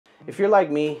If you're like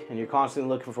me and you're constantly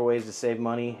looking for ways to save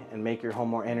money and make your home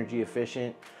more energy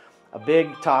efficient, a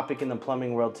big topic in the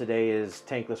plumbing world today is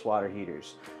tankless water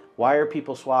heaters. Why are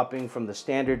people swapping from the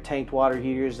standard tanked water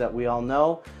heaters that we all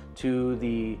know to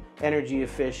the energy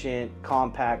efficient,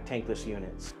 compact tankless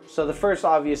units? So the first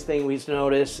obvious thing we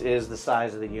notice is the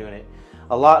size of the unit.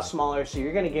 A lot smaller, so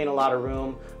you're going to gain a lot of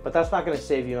room, but that's not going to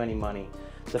save you any money.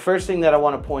 The first thing that I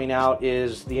want to point out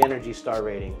is the Energy Star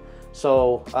rating.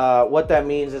 So what that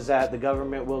means is that the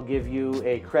government will give you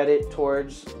a credit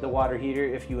towards the water heater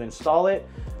if you install it.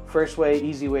 First way,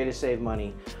 easy way to save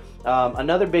money.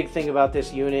 Another big thing about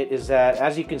this unit is that,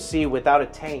 as you can see, without a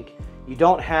tank, you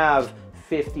don't have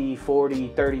 50, 40,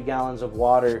 30 gallons of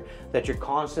water that you're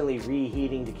constantly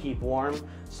reheating to keep warm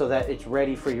so that it's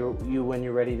ready for you when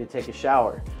you're ready to take a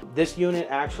shower. This unit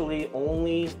actually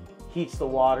only heats the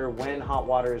water when hot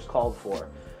water is called for.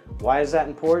 Why is that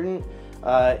important?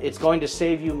 It's going to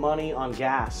save you money on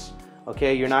gas.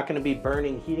 Okay, you're not going to be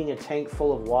heating a tank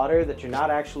full of water that you're not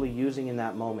actually using in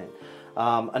that moment.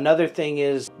 Another thing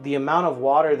is the amount of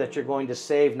water that you're going to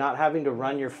save not having to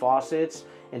run your faucets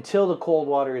until the cold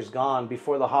water is gone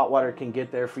before the hot water can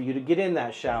get there for you to get in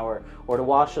that shower or to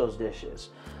wash those dishes.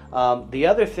 The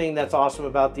other thing that's awesome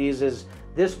about these is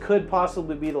this could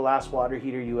possibly be the last water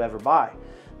heater you ever buy.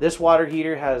 This water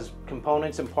heater has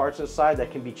components and parts inside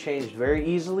that can be changed very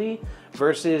easily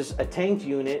versus a tanked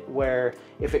unit where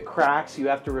if it cracks, you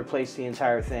have to replace the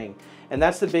entire thing. And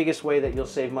that's the biggest way that you'll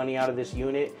save money out of this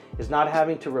unit, is not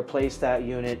having to replace that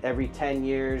unit every 10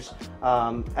 years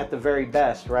at the very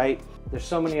best, right? There's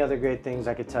so many other great things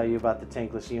I could tell you about the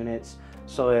tankless units.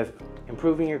 So if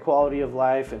improving your quality of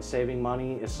life and saving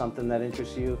money is something that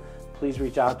interests you, please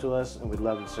reach out to us and we'd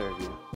love to serve you.